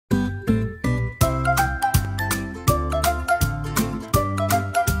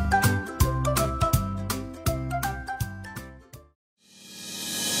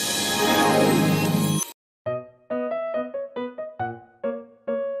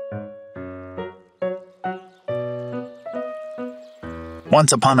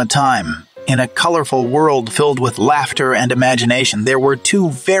Once upon a time, in a colorful world filled with laughter and imagination, there were two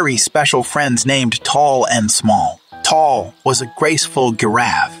very special friends named Tall and Small. Tall was a graceful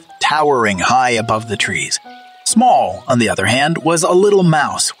giraffe, towering high above the trees. Small, on the other hand, was a little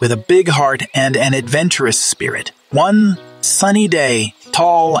mouse with a big heart and an adventurous spirit. One sunny day,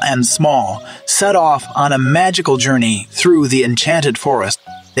 Tall and Small set off on a magical journey through the enchanted forest.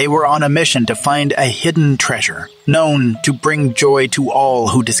 They were on a mission to find a hidden treasure, known to bring joy to all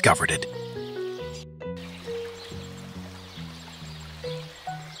who discovered it.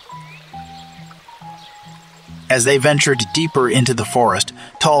 As they ventured deeper into the forest,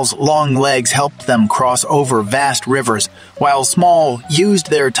 Tall's long legs helped them cross over vast rivers, while Small used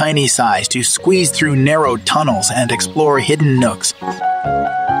their tiny size to squeeze through narrow tunnels and explore hidden nooks.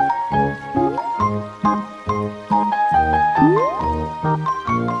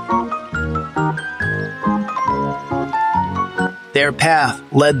 Their path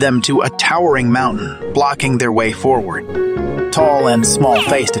led them to a towering mountain, blocking their way forward. Tall and Small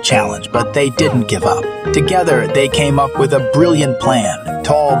faced a challenge, but they didn't give up. Together, they came up with a brilliant plan.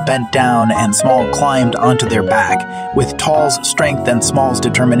 Tall bent down and Small climbed onto their back. With Tall's strength and Small's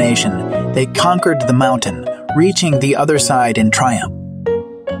determination, they conquered the mountain, reaching the other side in triumph.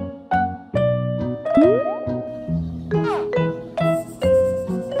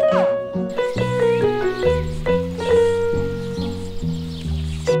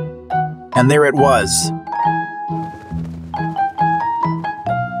 And there it was,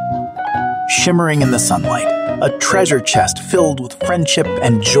 shimmering in the sunlight, a treasure chest filled with friendship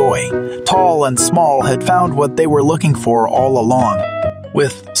and joy. Tall and Small had found what they were looking for all along.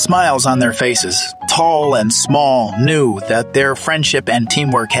 With smiles on their faces, Tall and Small knew that their friendship and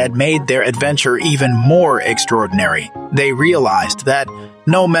teamwork had made their adventure even more extraordinary. They realized that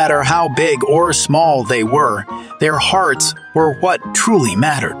no matter how big or small they were, their hearts were what truly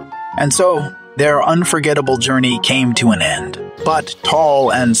mattered. And so, their unforgettable journey came to an end. But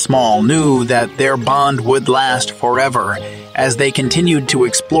Tall and Small knew that their bond would last forever as they continued to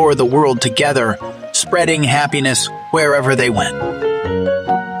explore the world together, spreading happiness wherever they went.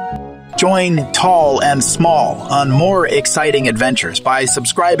 Join Tall and Small on more exciting adventures by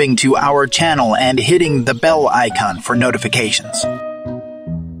subscribing to our channel and hitting the bell icon for notifications.